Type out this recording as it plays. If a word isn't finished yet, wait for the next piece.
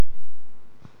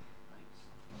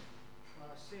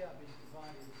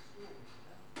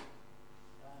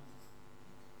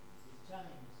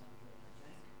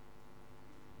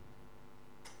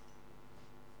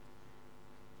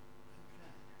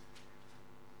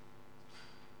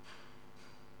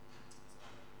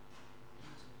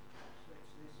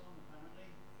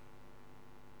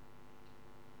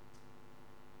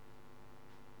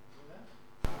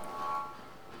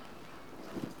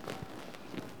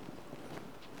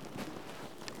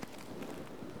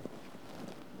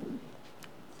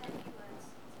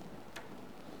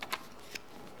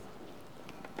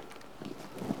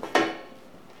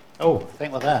Oh,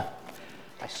 think of that.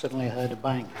 I suddenly heard a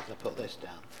bang as I put this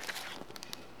down.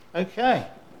 Okay.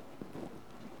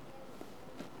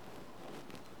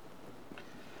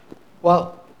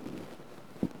 Well,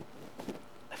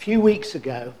 a few weeks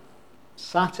ago,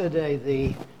 Saturday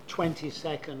the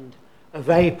 22nd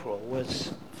of April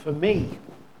was, for me,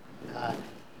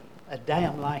 a day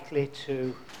I'm likely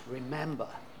to remember.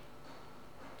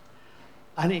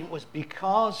 And it was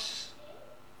because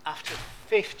after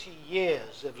 50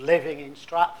 years of living in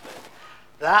Stratford,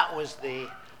 that was the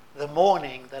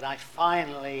morning that I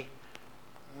finally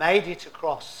made it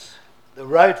across the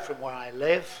road from where I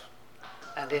live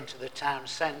and into the town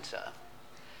centre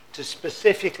to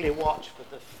specifically watch for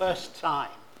the first time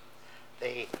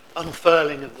the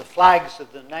unfurling of the flags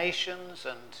of the nations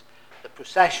and the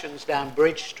processions down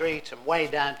Bridge Street and way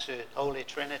down to Holy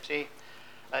Trinity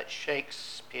at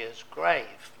Shakespeare's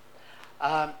grave.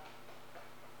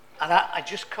 And I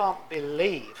just can't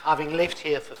believe, having lived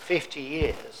here for 50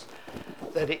 years,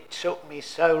 that it took me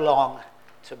so long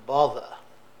to bother.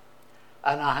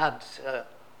 And I had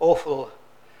awful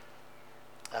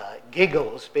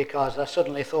giggles because I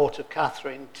suddenly thought of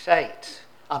Catherine Tate.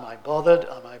 Am I bothered?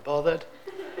 Am I bothered?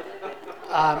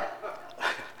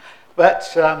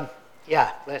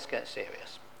 Yeah, let's get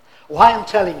serious. Why I'm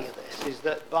telling you this is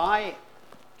that by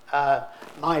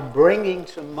my bringing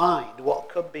to mind what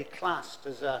could be classed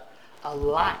as a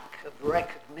lack of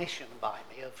recognition by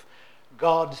me of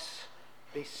God's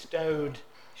bestowed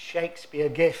Shakespeare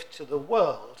gift to the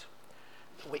world,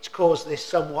 which caused this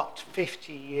somewhat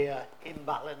 50-year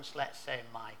imbalance, let's say,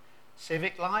 in my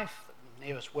civic life, the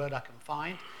nearest word I can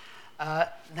find,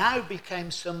 now became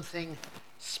something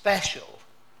special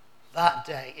that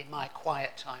day in my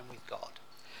quiet time with God,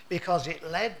 because it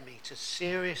led me to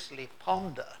seriously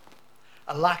ponder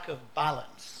a lack of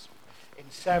balance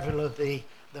in several of the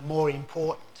more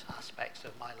important aspects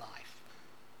of my life.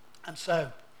 And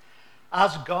so,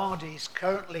 as God is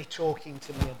currently talking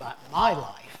to me about my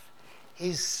life,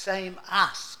 his same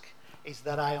ask is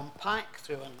that I unpack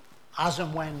through an as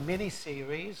and when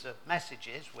mini-series of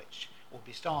messages, which will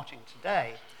be starting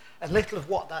today, a little of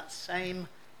what that same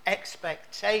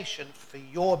expectation for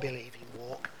your believing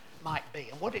walk might be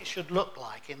and what it should look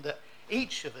like, in that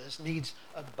each of us needs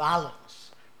a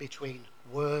balance between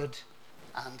word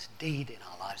and deed in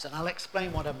our lives. And I'll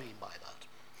explain what I mean by that.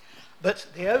 But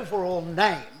the overall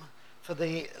name for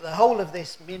the whole of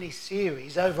this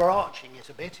mini-series, overarching it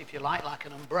a bit, if you like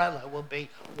an umbrella, will be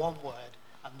one word,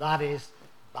 and that is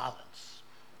balance.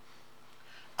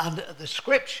 And the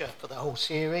scripture for the whole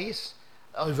series,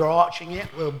 overarching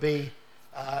it, will be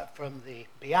from the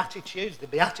Beatitudes. The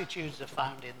Beatitudes are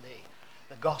found in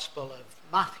the Gospel of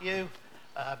Matthew,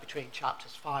 between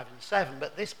chapters 5 and 7,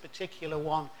 but this particular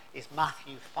one is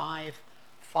Matthew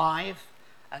 5:5,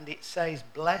 and it says,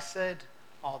 "Blessed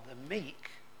are the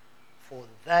meek, for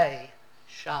they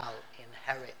shall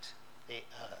inherit the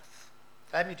earth."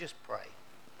 Let me just pray.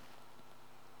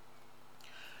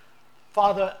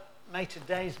 Father, may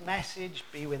today's message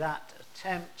be without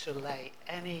attempt to lay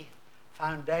any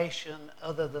foundation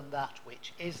other than that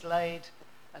which is laid,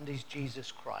 and is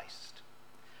Jesus Christ.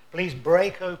 Please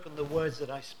break open the words that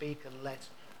I speak and let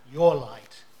your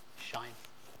light shine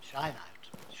out,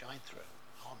 shine through.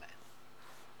 Amen.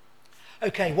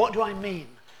 Okay, what do I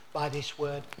mean by this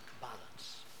word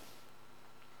balance?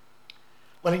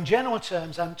 Well, in general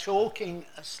terms, I'm talking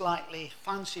a slightly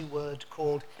fancy word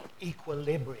called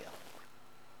equilibrium.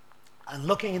 And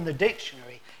looking in the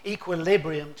dictionary,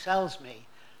 equilibrium tells me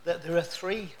that there are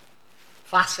three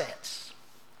facets.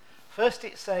 First,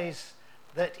 it says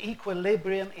that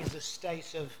equilibrium is a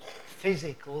state of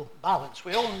physical balance.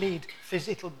 We all need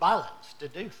physical balance to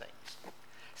do things.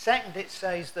 Second, it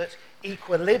says that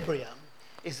equilibrium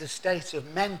is a state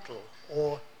of mental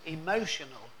or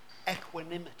emotional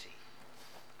equanimity.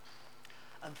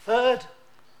 And third,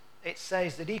 it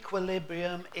says that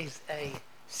equilibrium is a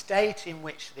state in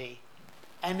which the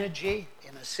energy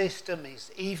in a system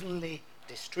is evenly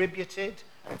distributed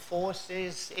and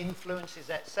forces, influences,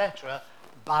 etc.,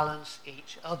 balance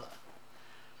each other.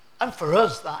 And for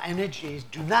us, that energy is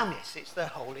dunamis. It's the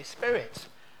Holy Spirit.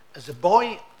 As a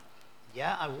boy,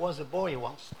 I was a boy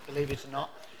once, believe it or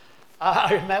not,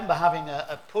 I remember having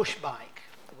a push bike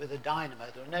with a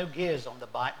dynamo. There were no gears on the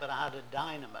bike, but I had a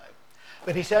dynamo.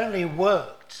 But it only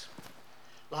worked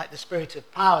like the Spirit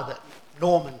of Power that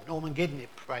Norman Gidney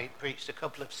preached a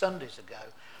couple of Sundays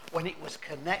ago, when it was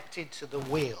connected to the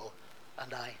wheel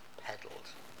and I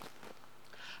pedalled.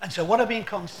 And so what I've been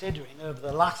considering over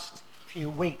the last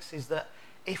few weeks is that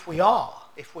if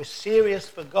we're serious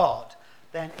for God,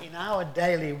 then in our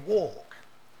daily walk,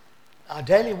 our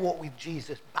daily walk with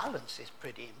Jesus balance is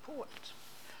pretty important.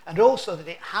 And also that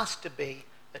it has to be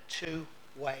a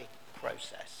two-way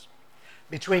process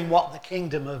between what the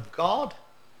kingdom of God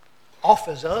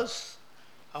offers us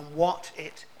and what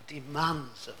it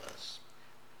demands of us.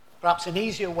 Perhaps an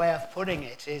easier way of putting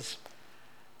it is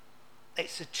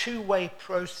it's a two-way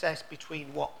process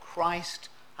between what Christ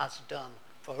has done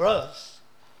for us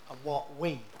and what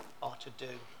we are to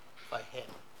do for him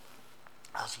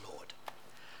as Lord.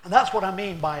 And that's what I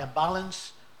mean by a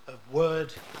balance of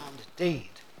word and deed.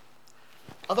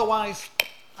 Otherwise,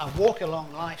 our walk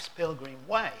along life's pilgrim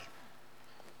way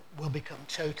will become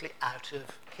totally out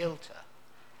of kilter,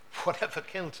 whatever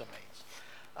kilter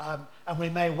means. And we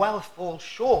may well fall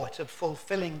short of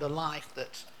fulfilling the life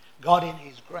that God in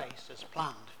his grace has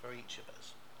planned for each of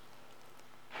us.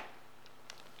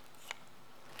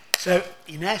 So,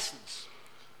 in essence,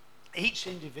 each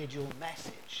individual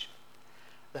message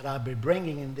that I'll be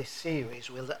bringing in this series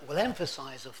will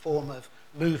emphasize a form of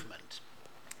movement.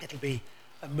 It'll be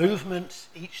a movement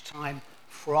each time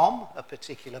from a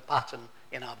particular pattern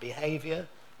in our behavior,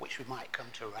 which we might come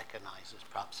to recognize as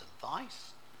perhaps a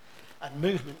vice, and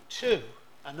movement to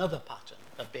another pattern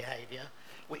of behavior,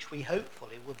 which we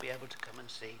hopefully will be able to come and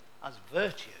see as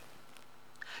virtue.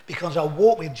 Because our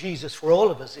walk with Jesus for all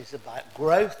of us is about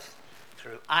growth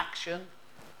through action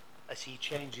as he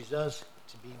changes us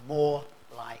to be more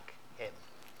like him.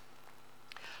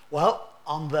 Well,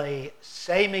 on the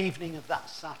same evening of that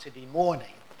Saturday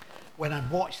morning, when I'd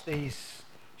watched these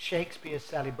Shakespeare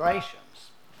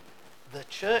celebrations, the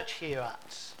church here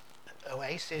at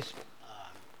Oasis,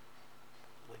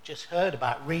 we've just heard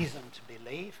about Reason to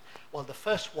Believe. Well, the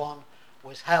first one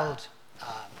was held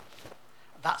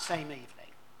that same evening.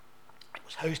 It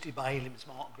was hosted by Elim's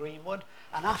Mark Greenwood,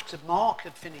 and after Mark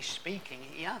had finished speaking,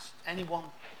 he asked anyone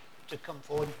to come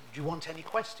forward, do you want any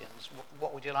questions?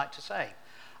 What would you like to say?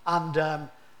 And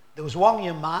there was one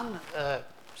young man,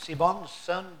 Sibon's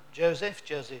son, Joseph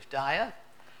Dyer,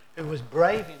 who was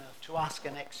brave enough to ask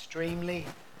an extremely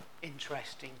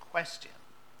interesting question.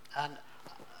 And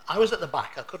I was at the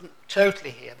back, I couldn't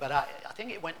totally hear, but I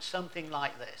think it went something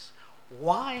like this.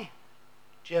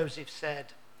 Joseph said,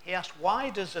 he asked, why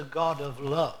does a God of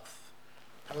love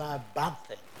allow bad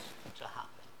things to happen?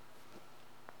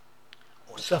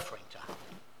 Or suffering to happen?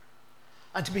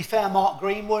 And to be fair, Mark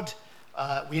Greenwood,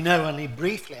 we know only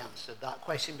briefly answered that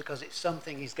question because it's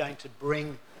something he's going to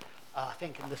bring, I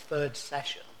think, in the third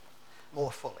session,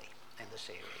 more fully in the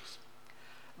series.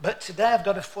 But today I've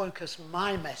got to focus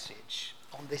my message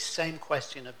on this same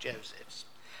question of Joseph's.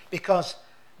 Because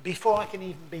before I can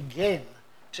even begin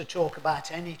to talk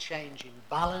about any change in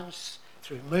balance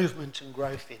through movement and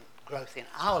growth in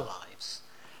our lives,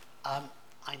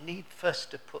 I need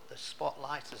first to put the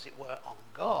spotlight, as it were, on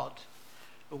God,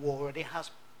 who already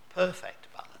has perfect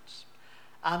balance,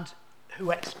 and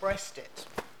who expressed it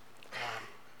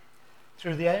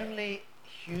through the only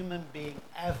human being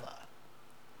ever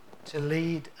to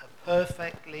lead a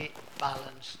perfectly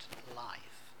balanced life.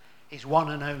 His one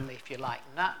and only, if you like,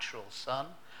 natural son,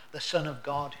 the Son of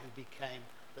God who became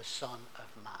the Son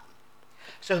of Man.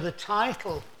 So the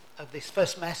title of this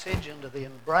first message under the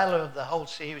umbrella of the whole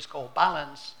series called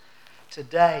Balance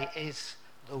today is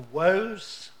The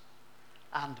Woes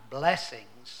and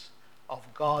Blessings of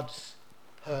God's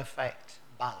Perfect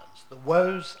Balance. The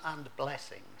woes and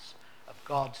blessings of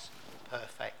God's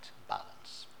perfect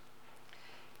balance.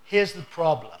 Here's the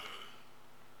problem.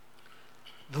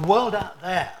 The world out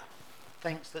there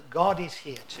thinks that God is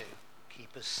here to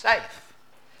keep us safe,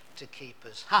 to keep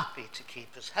us happy, to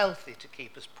keep us healthy, to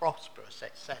keep us prosperous,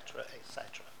 etc.,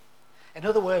 etc. In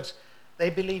other words, they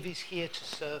believe he's here to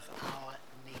serve our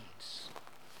needs.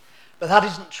 But that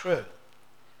isn't true.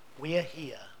 We are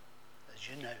here, as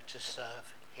you know, to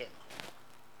serve him.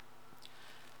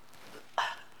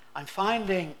 I'm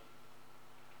finding,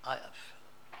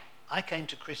 I came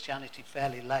to Christianity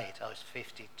fairly late, I was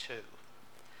 52.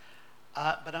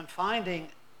 But I'm finding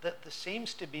that there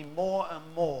seems to be more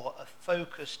and more a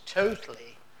focus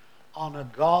totally on a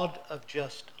God of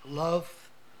just love,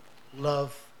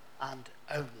 love, and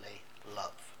only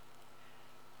love.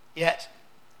 Yet,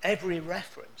 every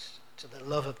reference to the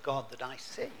love of God that I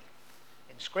see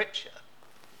in Scripture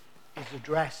is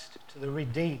addressed to the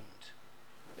redeemed,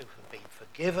 who have been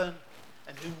forgiven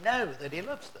and who know that he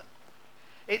loves them.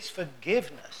 It's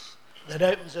forgiveness that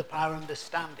opens up our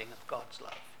understanding of God's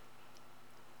love.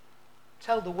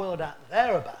 Tell the world out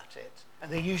there about it,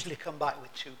 and they usually come back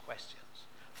with two questions.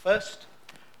 First,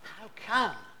 how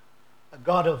can a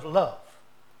God of love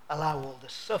allow all the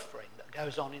suffering that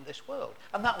goes on in this world?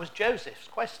 And that was Joseph's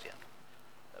question,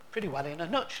 pretty well in a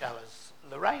nutshell, as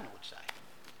Lorraine would say.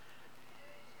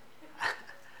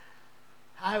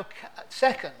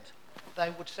 Second, they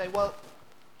would say, well,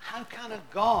 how can a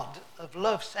God of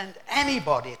love send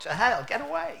anybody to hell? Get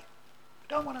away. I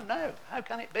don't want to know. How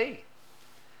can it be?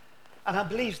 And I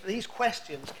believe these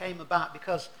questions came about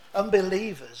because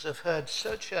unbelievers have heard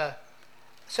so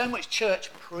much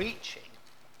church preaching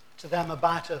to them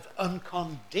about of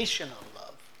unconditional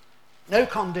love. No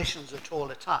conditions at all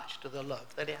attached to the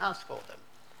love that he has for them.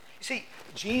 You see,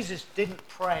 Jesus didn't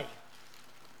pray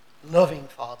loving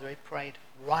Father, he prayed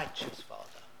righteous Father.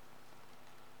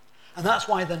 And that's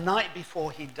why the night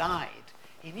before he died,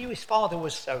 he knew his Father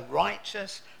was so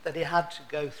righteous that he had to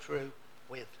go through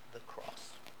with the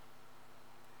cross.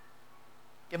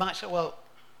 You might say, well,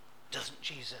 doesn't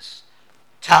Jesus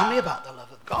tell me about the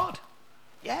love of God?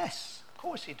 Yes, of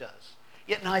course he does.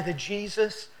 Yet neither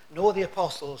Jesus nor the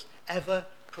apostles ever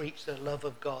preached the love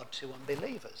of God to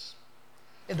unbelievers.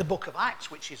 In the book of Acts,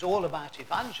 which is all about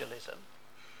evangelism,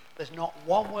 there's not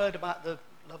one word about the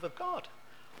love of God.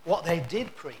 What they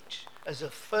did preach as a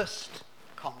first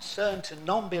concern to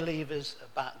non-believers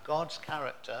about God's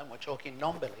character, and we're talking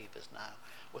non-believers now,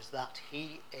 was that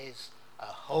he is a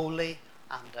holy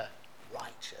and a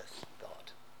righteous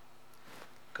God.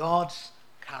 God's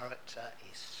character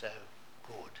is so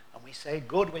good. And we say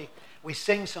good, we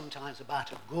sing sometimes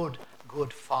about a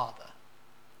good Father.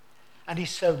 And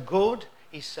he's so good,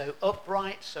 he's so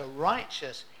upright, so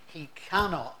righteous, he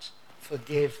cannot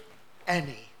forgive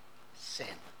any sin.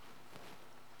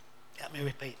 Let me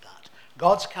repeat that.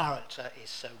 God's character is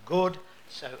so good,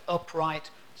 so upright,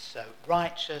 so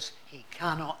righteous, he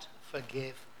cannot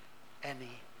forgive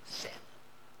any sin.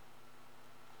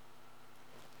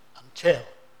 Until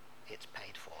it's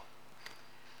paid for.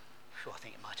 I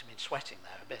think you might have been sweating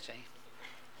there a bit, eh?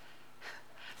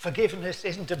 Forgiveness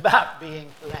isn't about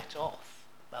being let off.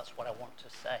 That's what I want to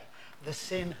say. The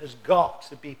sin has got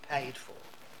to be paid for.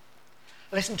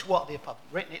 Listen to what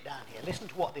written it down here. Listen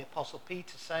to what the Apostle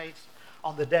Peter says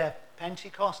on the day of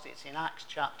Pentecost. It's in Acts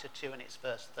chapter 2 and it's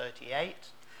verse 38.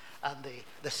 And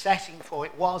the setting for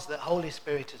it was that Holy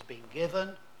Spirit has been given.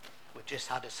 We've just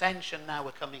had Ascension. Now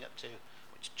we're coming up to,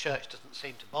 which church doesn't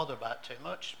seem to bother about too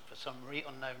much for some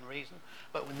unknown reason.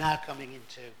 But we're now coming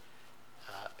into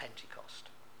Pentecost.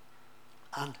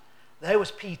 And there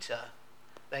was Peter.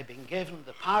 They'd been given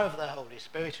the power of the Holy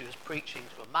Spirit. He was preaching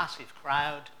to a massive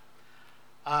crowd.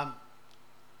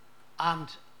 And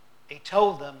he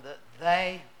told them that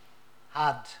they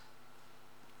had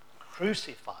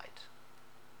crucified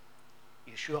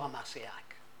Yeshua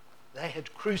Mashiach. They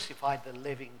had crucified the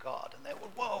living God. And they were,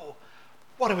 whoa,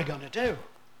 what are we going to do?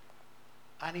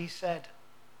 And he said,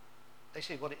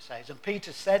 this is what it says, and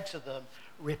Peter said to them,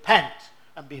 repent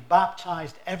and be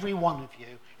baptized, every one of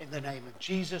you, in the name of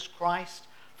Jesus Christ,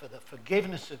 for the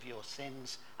forgiveness of your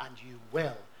sins, and you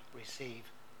will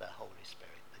receive the Holy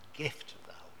Spirit, the gift of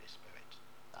the Holy Spirit.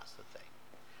 That's the thing.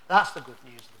 That's the good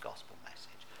news of the gospel message.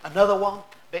 Another one,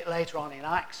 a bit later on in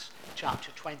Acts,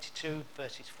 chapter 22,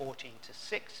 verses 14 to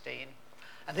 16.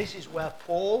 And this is where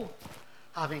Paul,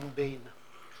 having been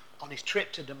on his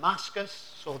trip to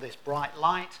Damascus, saw this bright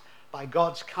light. By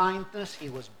God's kindness, he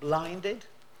was blinded.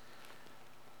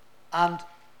 And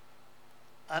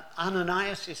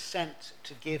Ananias is sent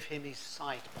to give him his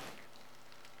sight back.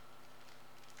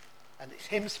 And it's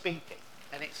him speaking.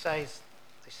 And it says,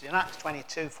 this is in Acts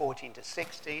 22, 14 to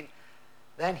 16.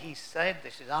 Then he said,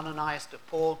 this is Ananias to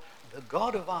Paul, the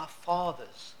God of our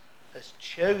fathers has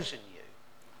chosen you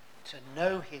to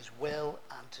know his will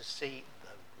and to see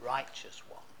the righteous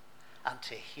one and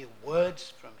to hear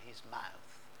words from his mouth.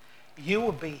 You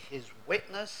will be his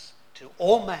witness to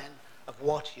all men of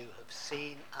what you have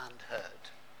seen and heard.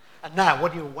 And now,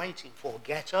 what are you waiting for?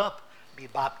 Get up, be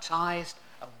baptized,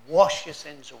 and wash your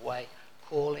sins away,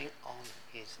 calling on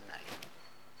his name.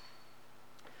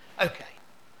 Okay,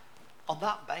 on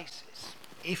that basis,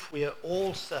 if we are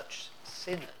all such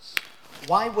sinners,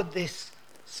 why would this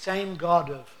same God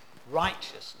of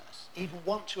righteousness even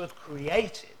want to have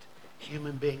created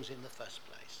human beings in the first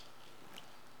place?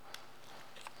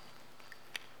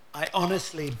 I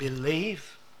honestly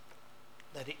believe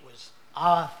that it was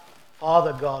our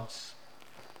Father God's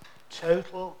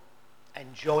total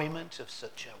enjoyment of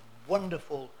such a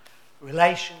wonderful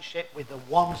relationship with the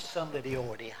one Son that he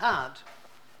already had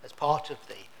as part of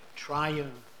the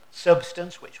triune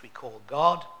substance, which we call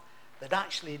God, that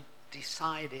actually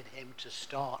decided him to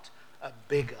start a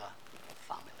bigger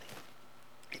family.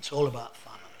 It's all about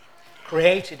family.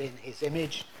 Created in his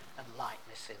image and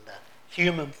likeness in the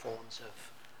human forms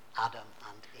of Adam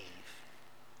and Eve.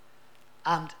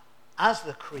 And as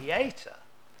the creator,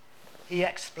 he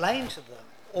explained to them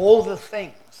all the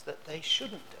things that they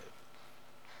shouldn't do.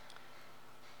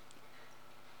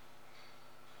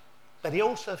 But he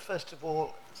also, first of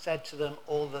all, said to them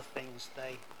all the things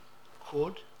they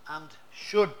could and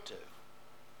should do.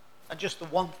 And just the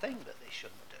one thing that they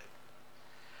shouldn't do.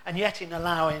 And yet in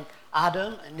allowing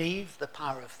Adam and Eve the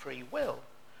power of free will,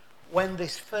 when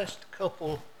this first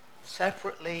couple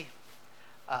separately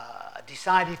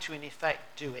decided to in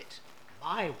effect do it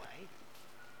my way,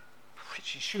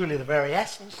 which is surely the very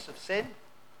essence of sin,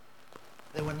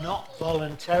 they were not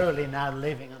voluntarily now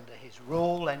living under his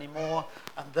rule anymore,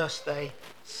 and thus they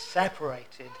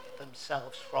separated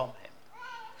themselves from him.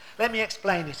 Let me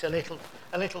explain it a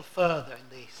little further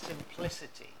in the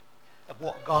simplicity of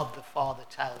what God the Father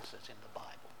tells us in the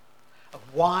Bible, of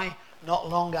why not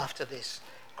long after this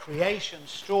creation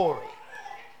story,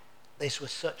 this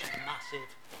was such a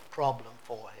massive problem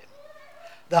for him.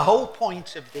 The whole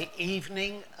point of the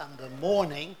evening and the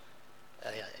morning,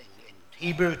 in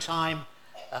Hebrew time,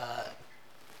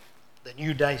 the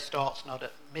new day starts not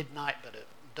at midnight but at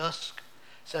dusk.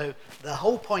 So the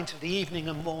whole point of the evening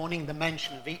and morning, the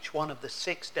mention of each one of the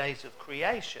 6 days of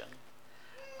creation,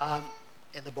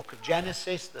 in the book of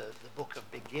Genesis, the book of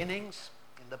beginnings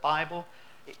in the Bible,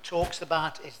 it talks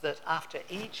about is that after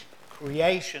each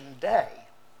creation day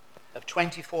of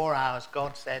 24 hours,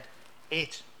 God said,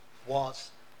 it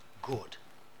was good.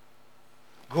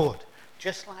 Good.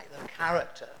 Just like the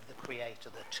character of the Creator,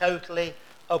 the totally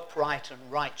upright and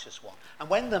righteous one. And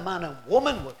when the man and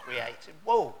woman were created,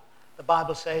 the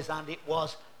Bible says, and it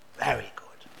was very good.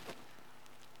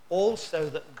 Also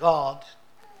that God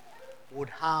would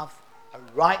have a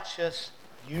righteous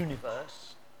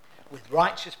universe with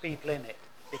righteous people in it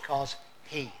because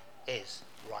he is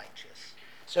righteous.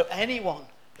 So anyone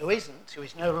who isn't, who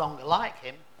is no longer like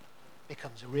him,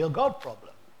 becomes a real God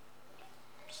problem.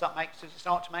 Does it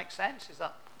start to make sense? Is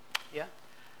that, yeah?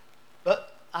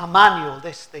 But our manual,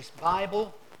 this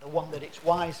Bible, the one that it's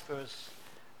wise for us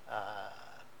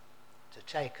to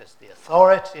take as the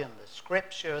authority and the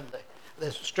scripture and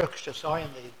the structure, and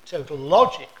the total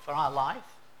logic for our life,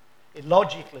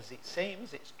 illogical as it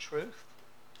seems, it's truth.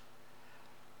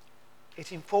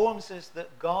 It informs us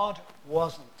that God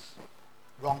wasn't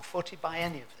wrong-footed by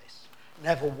any of this.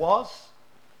 Never was,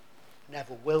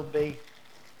 never will be.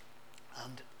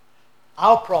 And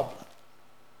our problem,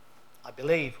 I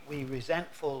believe, we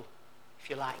resentful, if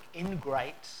you like,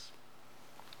 ingrates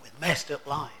with messed up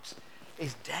lives,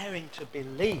 is daring to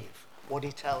believe what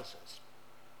he tells us.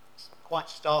 It's quite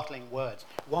startling words.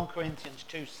 1 Corinthians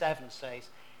 2:7 says,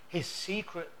 his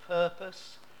secret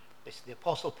purpose, this is the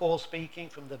Apostle Paul speaking,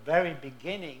 from the very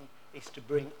beginning is to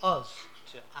bring us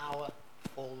to our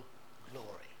full glory.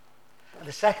 And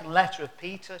the second letter of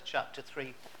Peter, chapter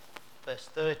 3, verse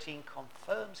 13,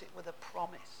 confirms it with a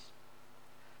promise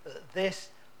that this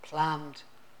planned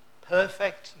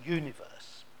perfect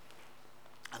universe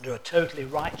under a totally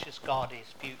righteous God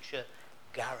is future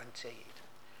guaranteed.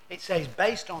 It says,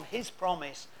 based on his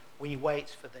promise, we wait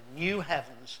for the new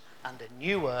heavens and a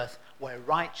new earth where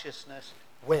righteousness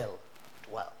will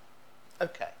dwell.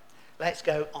 Okay, let's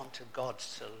go on to God's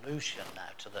solution now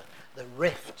to the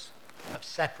rift of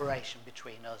separation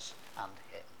between us and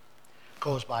him,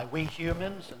 caused by we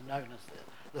humans and known as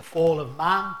the fall of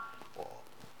man, or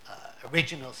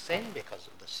original sin because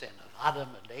of the sin of Adam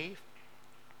and Eve.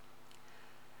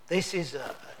 This is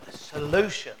a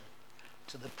solution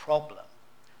to the problem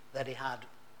that he had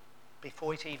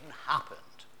before it even happened,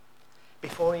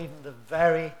 before even the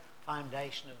very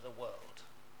foundation of the world.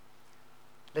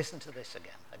 Listen to this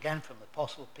again from the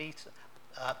Apostle Peter.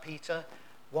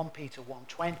 1 Peter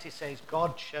 1:20 says,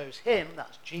 God chose him,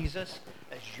 that's Jesus,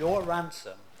 as your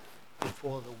ransom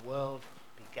before the world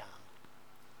began.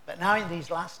 But now in these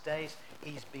last days,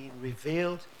 he's been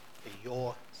revealed for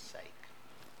your sake.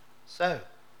 So,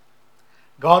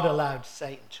 God allowed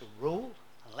Satan to rule,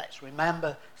 and let's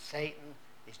remember, Satan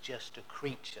is just a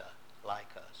creature like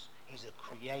us. He's a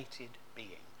created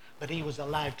being. But he was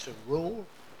allowed to rule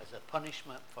as a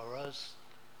punishment for us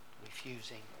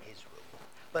refusing his rule.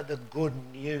 But the good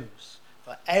news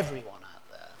for everyone out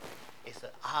there is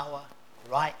that our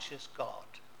righteous God,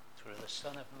 through the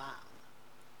Son of Man,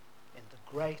 in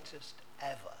the greatest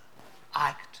ever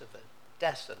act of a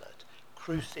desolate,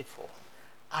 cruciform,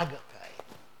 agape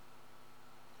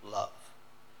love,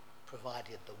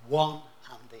 provided the one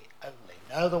and the only,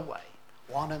 no other way,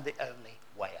 one and the only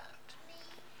way out,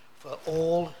 for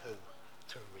all who,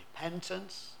 through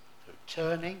repentance, through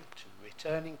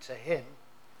returning to him,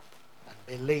 and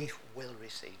belief, will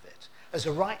receive it. As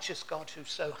a righteous God who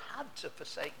so had to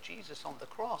forsake Jesus on the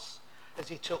cross, as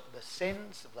he took the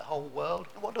sins of the whole world,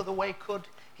 in what other way could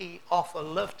he offer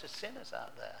love to sinners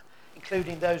out there,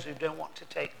 including those who don't want to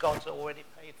take God's already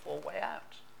paid for way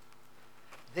out?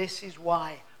 This is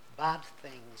why bad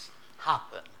things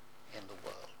happen in the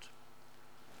world.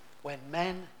 When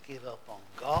men give up on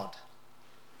God,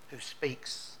 who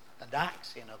speaks and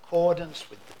acts in accordance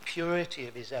with the purity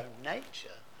of his own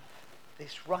nature,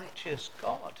 this righteous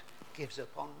God gives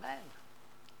up on men.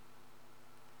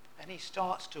 And he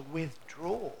starts to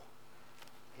withdraw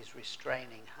his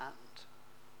restraining hand.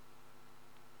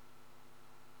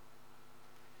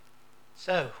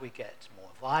 So we get more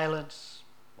violence,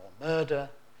 more murder,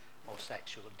 more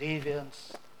sexual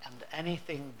deviance, and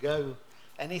anything goes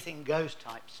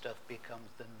type stuff becomes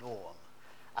the norm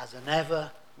as an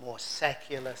ever more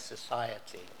secular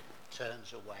society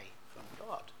turns away from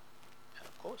God. And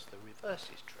of course the reverse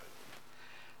is true.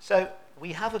 So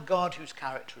we have a God whose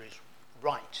character is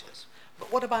righteous.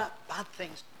 But what about bad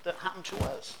things that happen to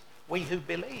us, we who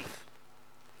believe?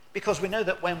 Because we know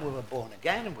that when we were born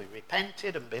again and we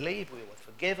repented and believed, we were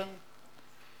forgiven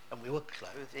and we were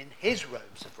clothed in his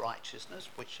robes of righteousness,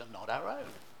 which are not our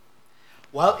own.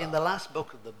 Well, in the last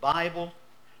book of the Bible,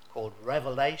 called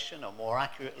Revelation, or more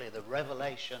accurately, the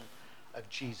revelation of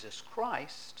Jesus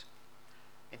Christ,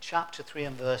 in chapter 3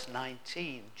 and verse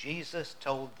 19, Jesus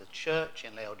told the church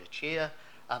in Laodicea,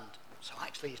 and so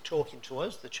actually he's talking to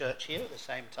us, the church here, at the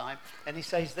same time, and he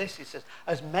says this, he says,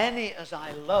 "As many as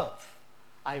I love,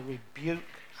 I rebuke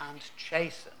and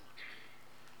chasten.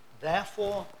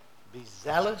 Therefore, be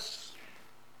zealous,"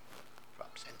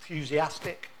 perhaps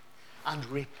enthusiastic, "and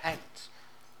repent."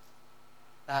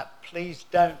 Please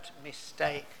don't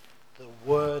mistake the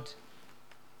word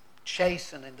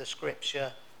chasten in the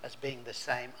scripture as being the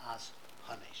same as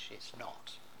punish. It's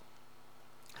not.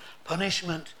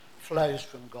 Punishment flows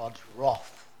from God's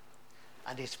wrath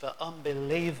and is for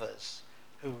unbelievers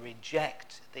who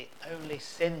reject the only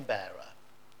sin bearer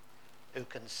who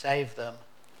can save them.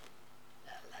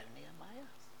 Hello,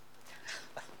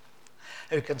 Nehemiah.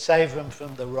 Who can save them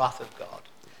from the wrath of God.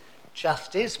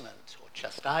 Chastisement, or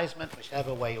chastisement,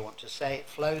 whichever way you want to say it,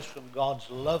 flows from God's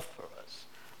love for us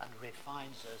and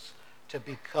refines us to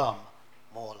become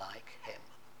more like him.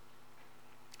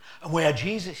 And where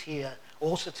Jesus here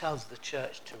also tells the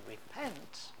church to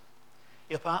repent,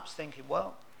 you're perhaps thinking,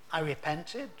 well, I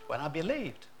repented when I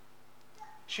believed.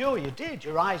 Sure, you did.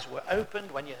 Your eyes were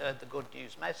opened when you heard the good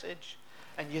news message,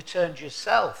 and you turned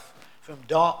yourself from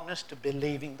darkness to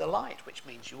believing the light, which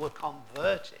means you were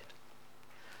converted.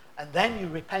 And then you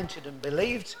repented and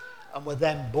believed and were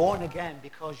then born again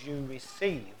because you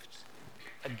received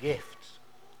a gift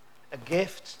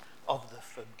of the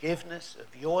forgiveness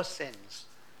of your sins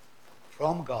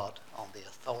from God on the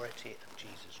authority of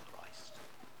Jesus Christ.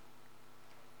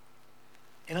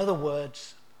 In other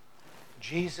words,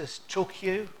 Jesus took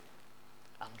you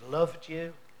and loved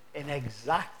you in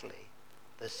exactly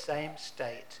the same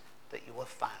state that you were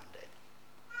found in.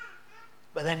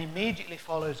 But then immediately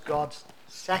follows God's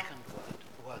second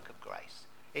work of grace.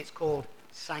 It's called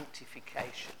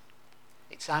sanctification.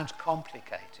 It sounds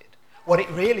complicated. What it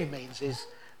really means is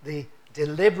the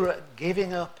deliberate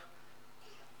giving up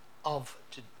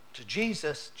to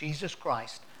Jesus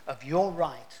Christ, of your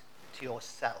right to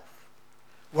yourself.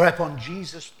 Whereupon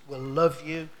Jesus will love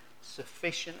you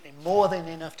sufficiently, more than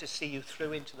enough to see you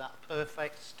through into that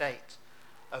perfect state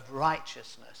of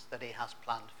righteousness that he has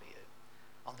planned for you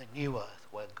on the new earth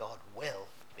where God will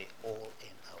be all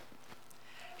in all.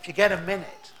 If you get a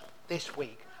minute this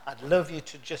week, I'd love you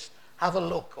to just have a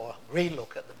look or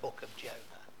re-look at the book of Jonah.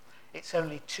 It's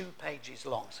only 2 pages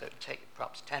long, so it'll take you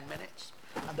perhaps 10 minutes.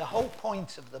 And the whole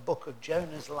point of the book of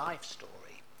Jonah's life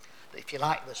story, if you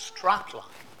like the strapline,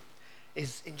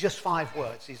 is in just 5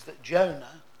 words, is that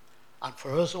Jonah, and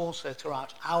for us also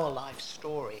throughout our life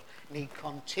story, need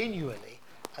continually,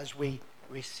 as we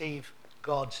receive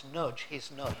God's nudge,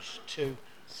 his nudge, to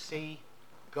see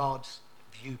God's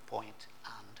viewpoint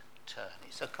and turn.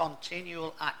 It's a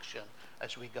continual action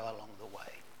as we go along the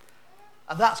way.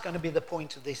 And that's going to be the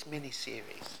point of this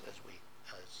mini-series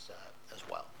as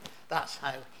well. That's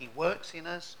how he works in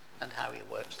us and how he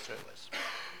works through us.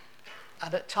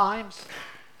 And at times,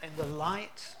 in the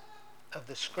light of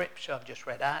the scripture I've just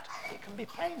read out, it can be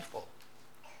painful.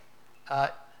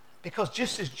 Because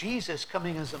just as Jesus,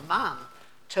 coming as a man,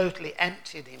 totally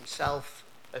emptied himself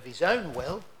of his own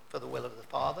will for the will of the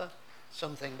Father,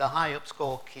 something the high-ups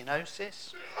call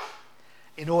kenosis,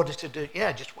 in order to do, he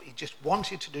just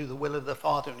wanted to do the will of the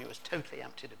Father, and he was totally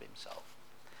emptied of himself.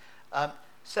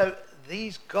 So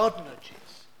these God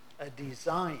nudges are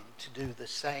designed to do the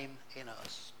same in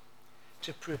us,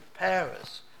 to prepare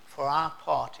us for our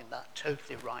part in that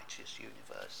totally righteous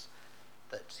universe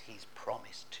that he's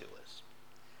promised to us.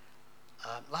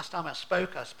 Last time I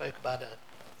spoke about a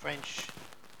French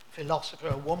philosopher,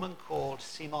 a woman called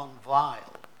Simone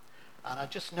Weil, And I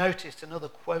just noticed another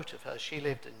quote of hers. She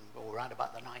lived in around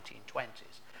about the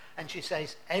 1920s. And she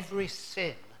says, every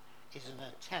sin is an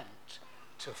attempt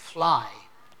to fly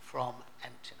from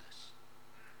emptiness.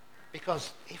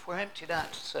 Because if we're emptied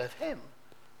out to serve him,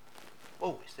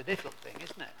 oh, it's the difficult thing,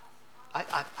 isn't it?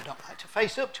 I don't like to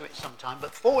face up to it sometime,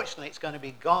 but fortunately it's going to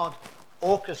be God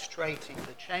orchestrating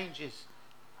the changes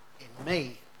in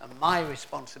me, and my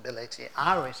responsibility,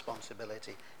 our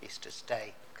responsibility, is to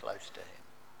stay close to him.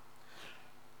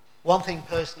 One thing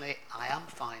personally I am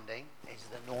finding is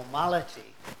the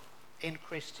normality in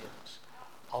Christians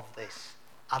of this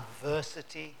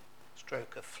adversity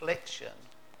stroke affliction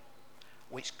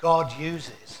which God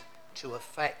uses to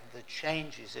affect the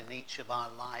changes in each of our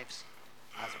lives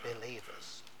as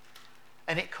believers.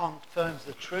 And it confirms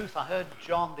the truth. I heard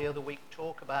John the other week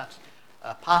talk about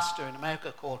a pastor in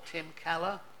America called Tim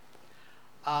Keller.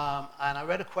 And I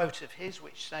read a quote of his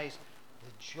which says,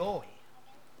 the joy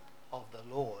of the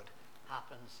Lord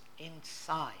happens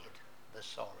inside the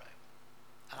sorrow.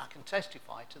 And I can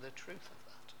testify to the truth of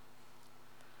that.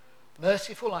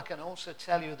 Merciful, I can also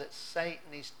tell you that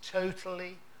Satan is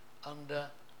totally under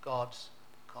God's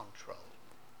control.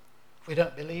 If we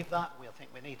don't believe that, we'll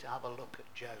think we need to have a look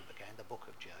at Job again, the book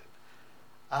of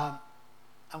Job.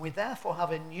 And we therefore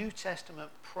have a New Testament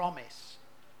promise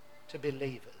to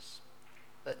believers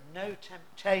that no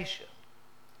temptation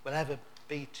will ever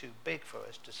be too big for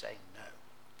us to say no.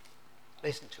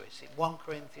 Listen to it. It's in 1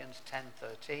 Corinthians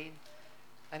 10:13,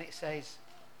 and it says,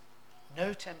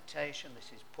 no temptation,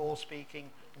 this is Paul speaking,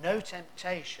 no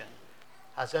temptation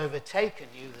has overtaken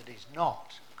you that is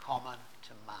not common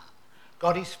to man.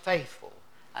 God is faithful,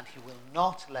 and he will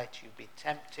not let you be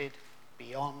tempted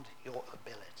beyond your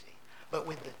ability. But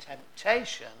with the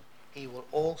temptation, he will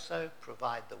also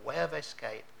provide the way of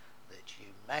escape that you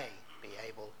may be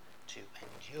able to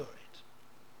endure it.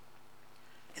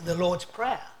 In the Lord's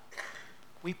Prayer,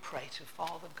 we pray to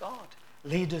Father God,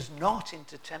 lead us not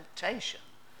into temptation,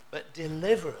 but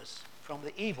deliver us from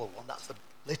the evil one. That's the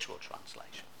literal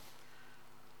translation.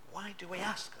 Why do we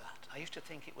ask that? I used to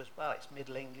think it was, well, it's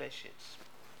Middle English, it's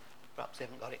perhaps they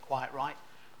haven't got it quite right.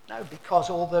 No, because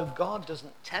although God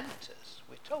doesn't tempt us,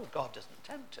 we're told God doesn't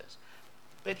tempt us,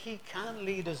 but he can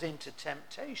lead us into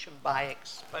temptation by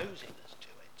exposing us to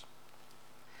it.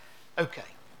 Okay,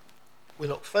 we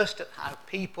look first at how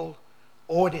people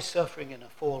already suffering in a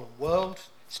fallen world,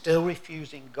 still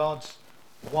refusing God's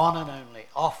one and only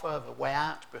offer of a way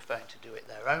out, preferring to do it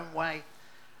their own way,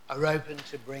 are open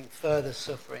to bring further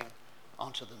suffering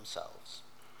onto themselves.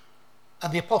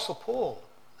 And the Apostle Paul,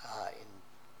 in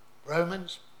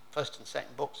Romans, first and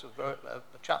second books of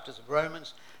chapters of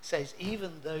Romans, says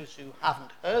even those who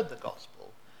haven't heard the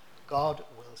gospel, God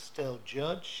will still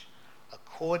judge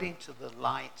according to the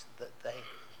light that they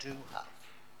do have.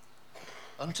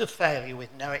 Unto failure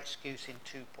with no excuse in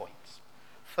 2 points.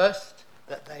 First,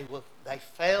 that they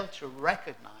fail to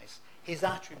recognize his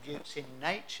attributes in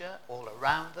nature all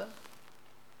around them.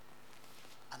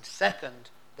 And second,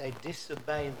 they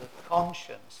disobey the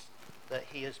conscience that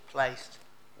he has placed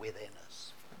within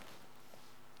us.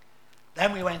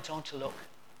 Then we went on to look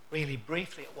really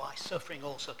briefly at why suffering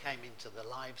also came into the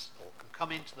lives, or can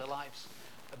come into the lives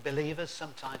of believers,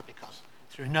 sometimes because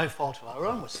through no fault of our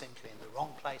own we're simply in the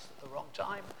wrong place at the wrong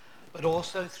time, but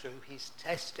also through his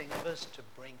testing of us to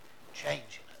bring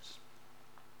change in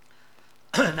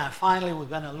us. Now finally we're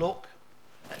going to look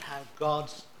at how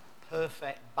God's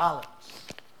perfect balance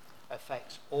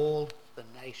affects all the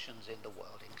nations in the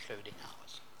world, including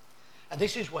ours. And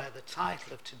this is where the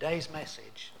title of today's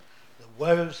message, The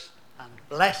Woes and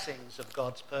Blessings of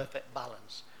God's Perfect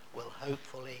Balance, will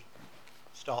hopefully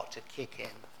start to kick in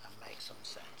and make some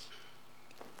sense.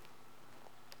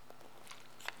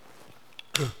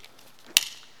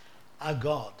 Our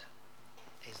God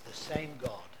is the same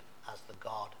God as the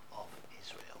God of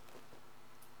Israel.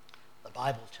 The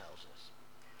Bible tells us.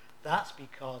 That's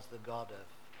because the God of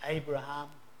Abraham,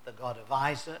 the God of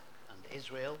Isaac and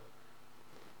Israel,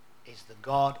 is the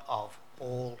God of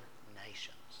all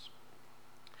nations.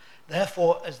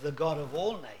 Therefore, as the God of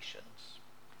all nations,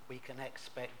 we can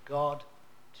expect God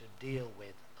to deal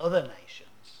with other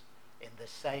nations in the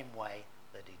same way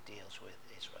that he deals with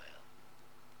Israel.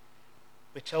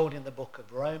 We're told in the book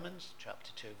of Romans,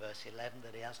 chapter 2, verse 11,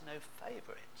 that he has no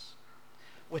favorites.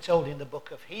 We're told in the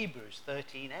book of Hebrews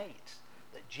 13:8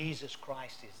 that Jesus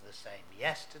Christ is the same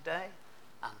yesterday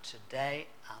and today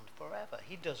and forever.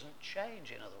 He doesn't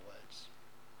change, in other words.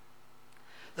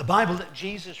 The Bible that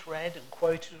Jesus read and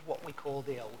quoted is what we call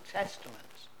the Old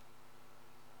Testament.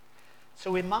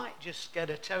 So we might just get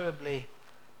a terribly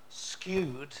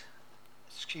skew-whiff,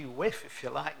 if you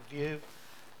like, view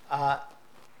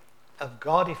of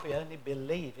God if we only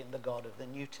believe in the God of the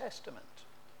New Testament.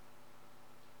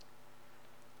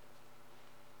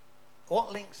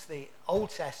 What links the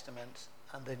Old Testament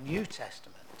and the New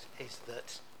Testament is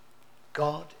that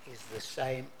God is the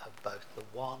same of both the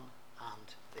one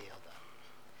and the other.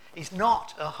 He's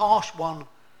not a harsh one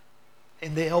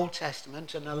in the Old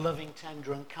Testament and a loving,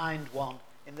 tender and kind one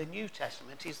in the New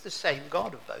Testament. He's the same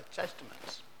God of both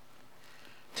Testaments.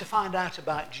 To find out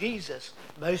about Jesus,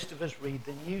 most of us read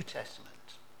the New Testament.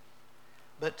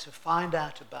 But to find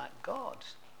out about God,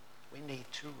 we need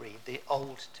to read the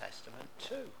Old Testament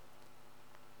too.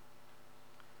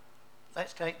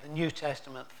 Let's take the New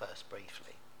Testament first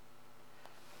briefly.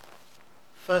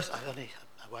 First, I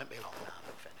won't be long now,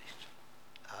 I'm finished.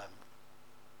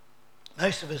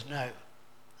 Most of us know,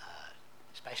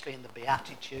 especially in the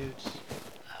Beatitudes,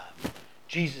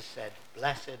 Jesus said,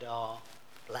 blessed are,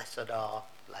 blessed are,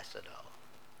 blessed are.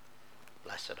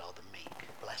 Blessed are the meek,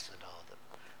 blessed are the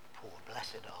poor,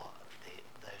 blessed are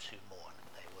those who mourn,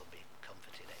 they will be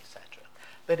comforted, etc.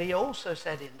 But he also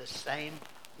said in the same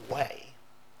way,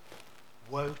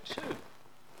 woe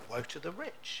to the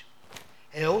rich.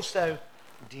 He also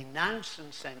denounced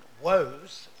and sent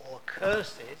woes or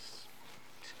curses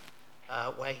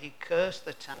where he cursed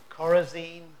the town of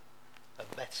Chorazin,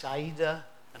 of Bethsaida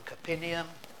and Capernaum,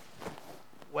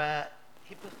 where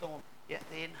he performed, yet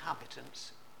the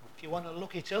inhabitants, if you want to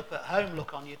look it up at home,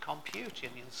 look on your computer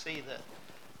and you'll see that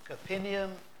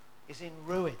Capernaum is in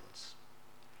ruins.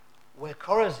 Where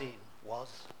Chorazin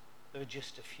was, there were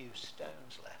just a few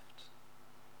stones left.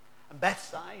 And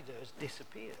Bethsaida has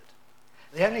disappeared.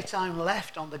 The only town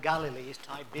left on the Galilee is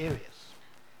Tiberias,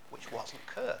 which wasn't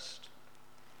cursed.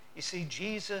 You see,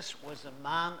 Jesus was a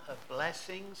man of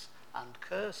blessings and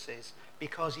curses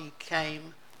because he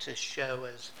came to show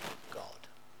us God.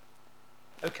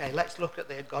 Okay, let's look at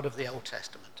the God of the Old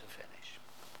Testament to finish.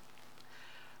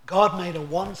 God made a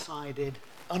one-sided,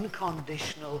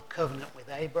 unconditional covenant with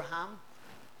Abraham,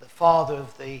 the father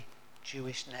of the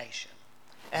Jewish nation.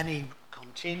 And he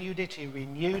continued it, he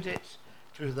renewed it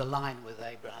through the line with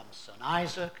Abraham's son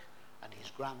Isaac and his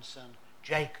grandson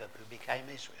Jacob, who became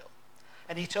Israel.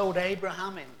 And he told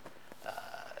Abraham in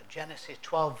Genesis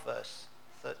 12 verse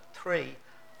 3,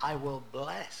 I will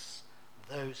bless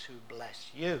those who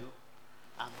bless you,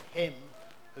 and him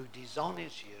who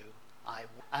dishonors you,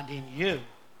 and in you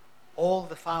all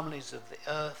the families of the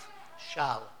earth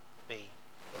shall be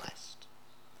blessed.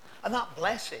 And that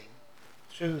blessing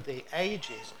through the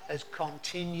ages has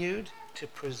continued to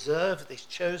preserve this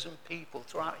chosen people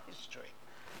throughout history.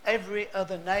 Every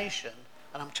other nation,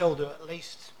 and I'm told there are at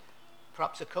least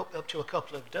perhaps up to a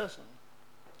couple of dozen,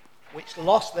 which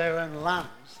lost their own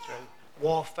lands through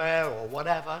warfare or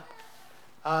whatever,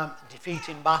 defeat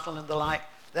in battle and the like,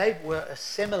 they were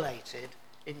assimilated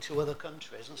into other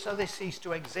countries. And so they ceased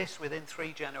to exist within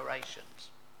 3 generations.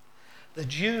 The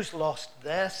Jews lost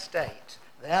their state,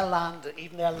 their land,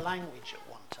 even their language at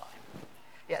one time.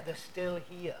 Yet they're still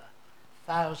here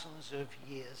thousands of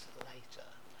years later.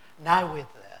 Now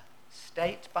with their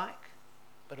state back,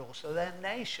 but also their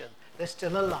nation. They're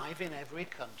still alive in every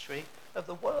country of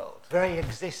the world. The very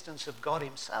existence of God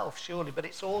himself, surely, but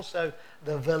it's also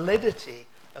the validity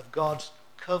of God's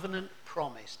covenant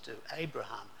promise to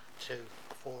Abraham to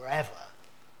forever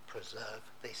preserve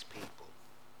this people.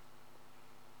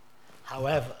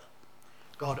 However,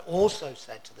 God also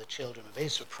said to the children of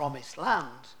Israel, promised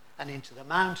land, and into the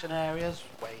mountain areas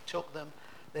where he took them,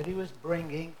 that he was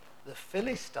bringing the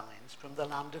Philistines from the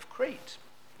land of Crete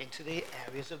into the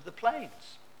areas of the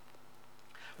plains.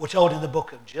 We're told in the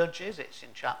book of Judges, it's in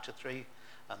chapter 3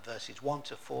 and verses 1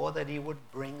 to 4, that he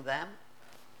would bring them,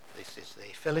 this is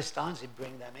the Philistines, he'd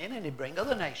bring them in and he'd bring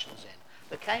other nations in.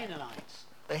 The Canaanites,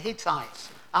 the Hittites,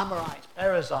 Amorites,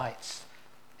 Perizzites,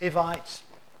 Hivites,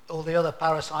 all the other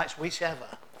parasites,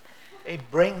 whichever.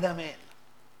 He'd bring them in.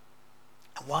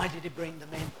 And why did he bring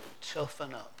them in?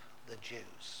 Toughen up the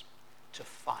Jews, to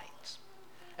fight.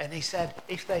 And he said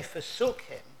if they forsook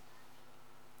him,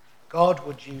 God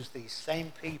would use these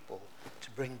same people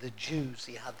to bring the Jews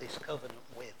he had this covenant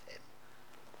with him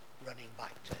running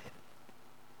back to him.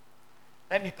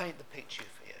 Let me paint the picture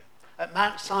for you. At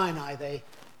Mount Sinai, they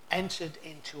entered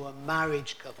into a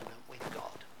marriage covenant with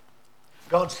God.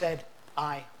 God said,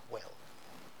 I will.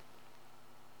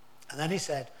 And then he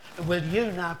said, and will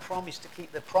you now promise to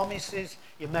keep the promises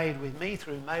you made with me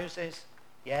through Moses?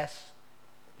 Yes,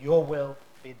 your will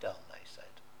be done, they said.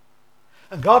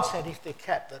 And God said if they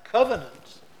kept the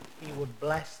covenant, he would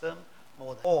bless them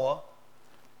more than, or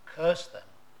curse them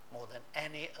more than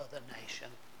any other nation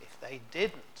if they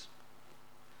didn't.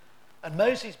 And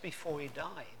Moses, before he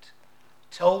died,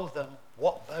 told them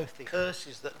what both the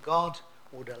curses that God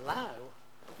would allow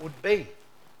would be.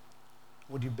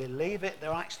 Would you believe it?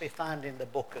 They're actually found in the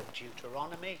book of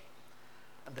Deuteronomy.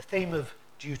 And the theme of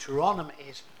Deuteronomy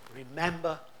is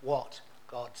remember what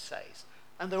God says.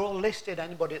 And they're all listed.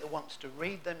 Anybody that wants to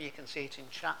read them, you can see it in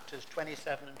chapters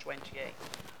 27 and 28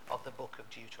 of the book of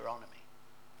Deuteronomy.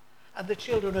 And the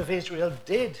children of Israel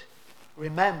did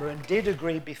remember and did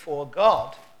agree before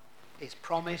God his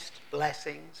promised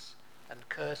blessings and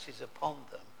curses upon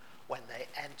them when they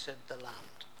entered the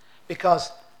land.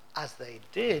 Because as they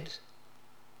did,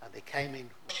 and they came in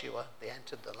Joshua, they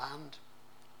entered the land,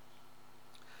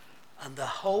 and the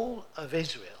whole of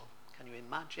Israel, can you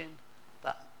imagine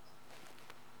that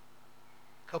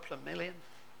couple of million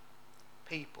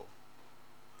people,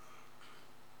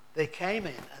 they came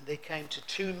in and they came to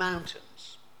two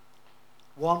mountains,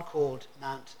 one called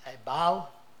Mount Ebal,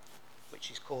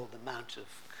 which is called the Mount of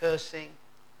Cursing,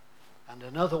 and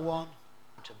another one,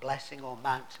 Mount of Blessing, or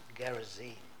Mount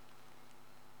Gerizim.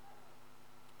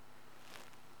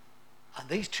 And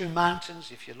these two mountains,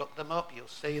 if you look them up, you'll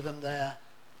see them there,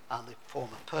 and they form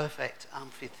a perfect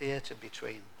amphitheatre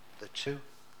between the two.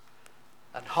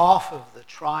 And half of the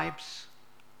tribes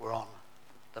were on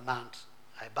the Mount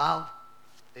Ebal,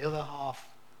 the other half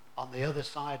on the other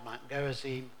side, Mount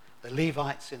Gerizim, the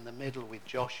Levites in the middle with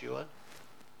Joshua.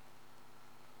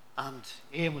 And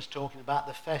Ian was talking about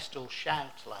the festal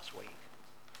shout last week.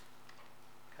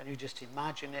 Can you just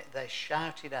imagine it? They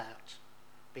shouted out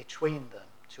between them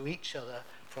to each other,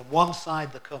 from one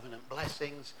side the covenant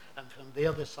blessings and from the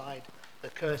other side the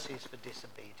curses for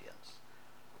disobedience.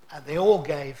 And they all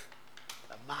gave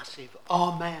a massive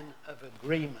amen of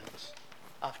agreement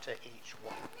after each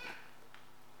one.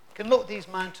 You can look these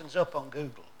mountains up on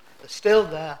Google. They're still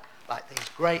there, like these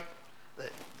great, the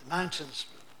mountains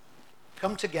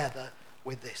come together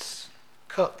with this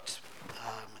cupped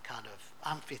kind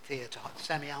of amphitheatre,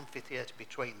 semi-amphitheatre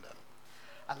between them.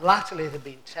 And latterly they've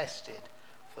been tested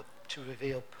to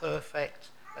reveal perfect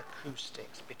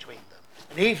acoustics between them.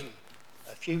 And even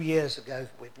a few years ago,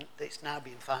 it's now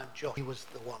been found Joshua was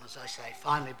the one, as I say,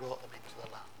 finally brought them into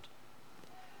the land.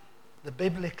 The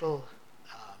biblical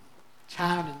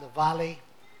town in the valley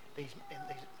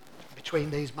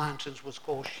between these mountains was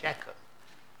called Shechem.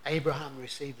 Abraham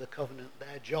received the covenant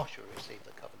there. Joshua received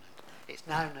the covenant. It's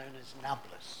now known as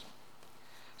Nablus.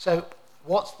 So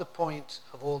what's the point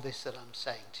of all this that I'm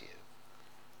saying to you?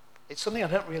 It's something I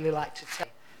don't really like to tell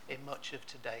in much of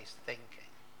today's thinking.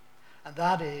 And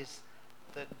that is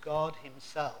that God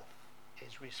himself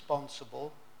is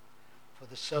responsible for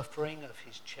the suffering of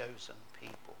his chosen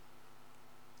people.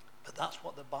 But that's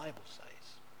what the Bible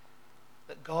says.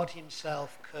 That God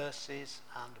himself curses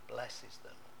and blesses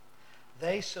them.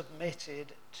 They submitted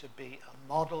to be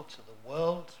a model to the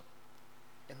world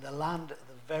in the land at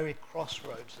the very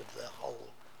crossroads of the whole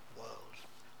world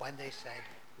when they said,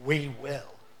 we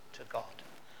will to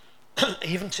God.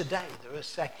 Even today there are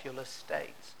secular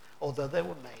states, although they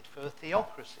were made for a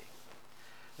theocracy.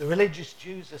 The religious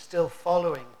Jews are still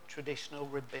following traditional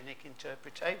rabbinic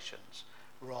interpretations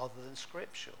rather than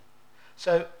scriptural.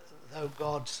 So though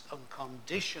God's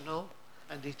unconditional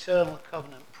and eternal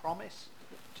covenant promise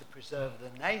to preserve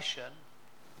the nation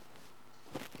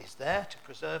is there to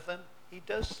preserve them, he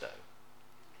does so.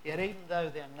 Yet even though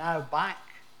they are now back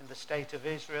in the state of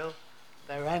Israel,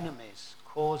 their enemies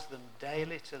cause them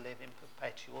daily to live in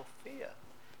perpetual fear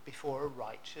before a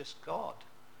righteous God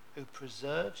who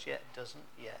preserves yet doesn't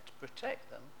yet protect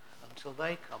them until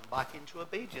they come back into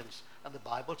obedience. And the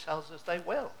Bible tells us they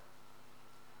will.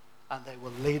 And they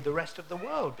will lead the rest of the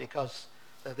world because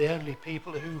they're the only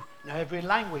people who know every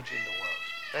language in the world.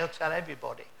 They'll tell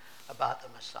everybody about the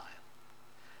Messiah.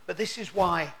 But this is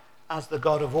why, as the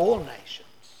God of all nations,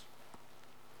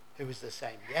 who is the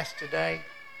same yesterday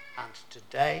and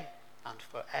today and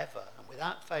forever and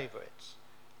without favourites,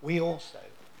 we also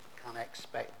can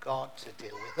expect God to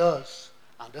deal with us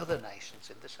and other nations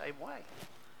in the same way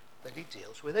that he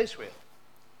deals with Israel,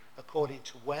 according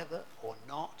to whether or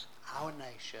not our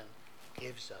nation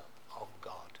gives up on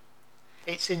God.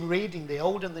 It's in reading the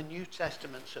Old and the New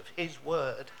Testaments of his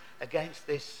word against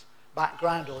this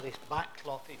background, or this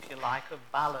backcloth, if you like,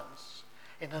 of balance,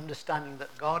 in understanding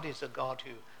that God is a God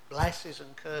who blesses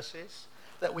and curses,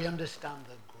 that we understand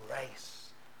the grace,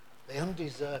 the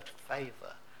undeserved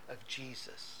favour of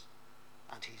Jesus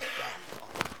and his death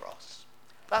on the cross.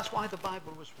 That's why the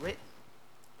Bible was written.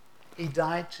 He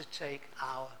died to take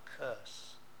our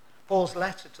curse. Paul's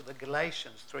letter to the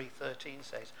Galatians 3:13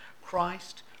 says,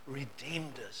 Christ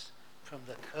redeemed us from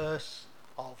the curse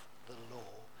of the law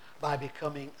by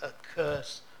becoming a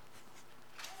curse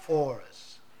for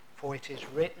us. For it is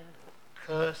written,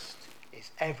 Cursed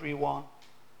is everyone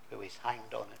who is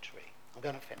hanged on a tree. I'm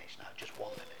going to finish now, just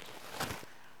 1 minute.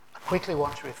 I quickly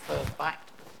want to refer back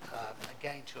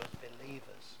again to us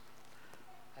believers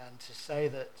and to say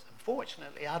that,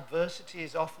 unfortunately, adversity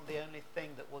is often the only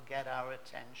thing that will get our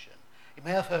attention. You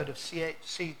may have heard of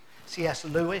C.S.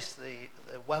 Lewis, the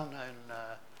well-known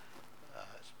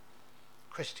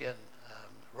Christian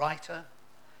writer.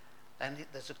 And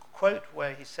there's a quote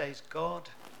where he says, God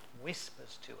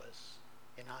whispers to us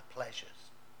in our pleasures.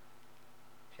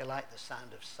 If you like the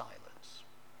sound of silence,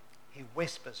 he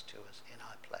whispers to us in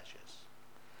our pleasures,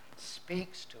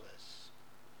 speaks to us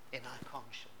in our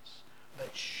conscience,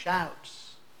 but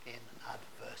shouts in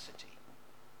adversity.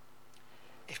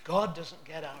 If God doesn't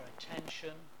get our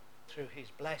attention through his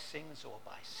blessings or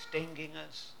by stinging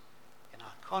us in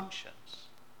our conscience,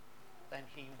 then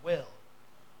he will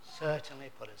certainly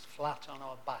put us flat on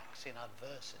our backs in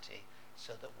adversity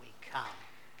so that we can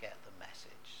get the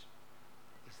message.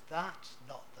 Is that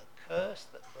not the curse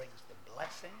that brings the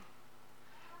blessing?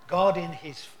 God in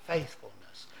his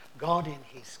faithfulness, God in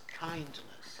his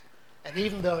kindness, and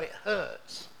even though it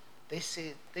hurts, this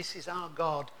is our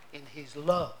God in his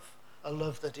love, a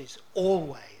love that is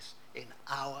always in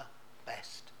our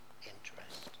best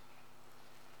interest.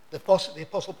 The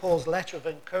Apostle Paul's letter of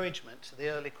encouragement to the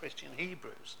early Christian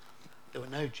Hebrews, there were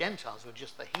no Gentiles, there were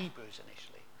just the Hebrews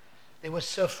initially. They were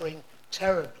suffering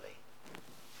terribly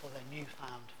for their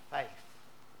newfound faith.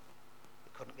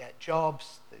 They couldn't get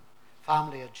jobs, the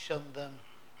family had shunned them,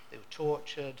 they were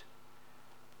tortured.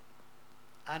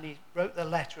 And he wrote the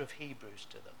letter of Hebrews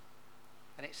to them.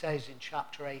 And it says in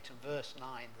chapter 8 and verse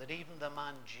 9 that even the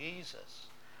man Jesus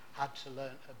had to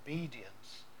learn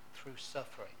obedience through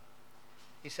suffering.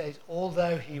 He says,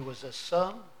 although he was a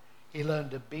son, he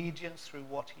learned obedience through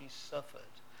what he suffered.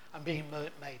 And being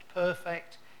made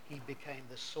perfect, he became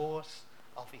the source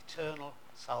of eternal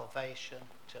salvation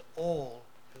to all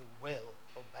who will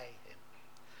obey him.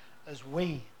 As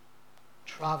we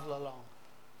travel along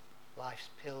life's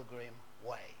pilgrim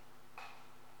way,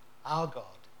 our God,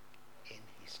 in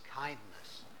his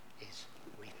kindness, is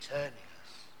returning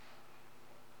us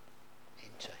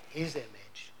into his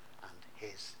image and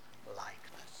his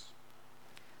likeness.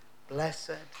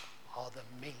 Blessed are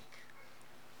the meek.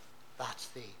 That's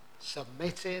the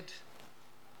submitted,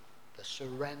 the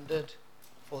surrendered,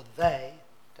 for they,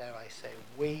 dare I say,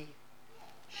 we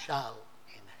shall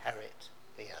inherit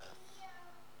the earth.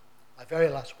 My very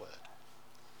last word.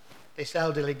 This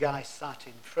elderly guy sat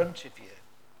in front of you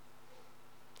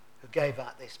who gave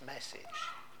out this message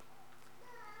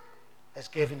has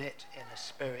given it in a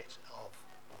spirit of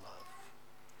love.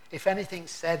 If anything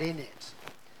said in it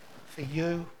for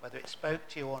you, whether it spoke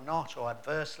to you or not, or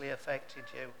adversely affected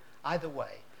you, either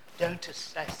way, don't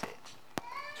assess it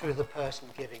through the person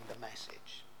giving the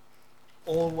message.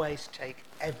 Always take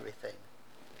everything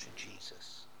to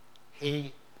Jesus.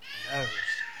 He knows.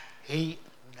 He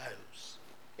knows.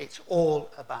 It's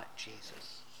all about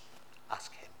Jesus.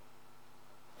 Ask him.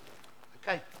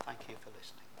 Okay, thank you for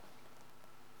listening.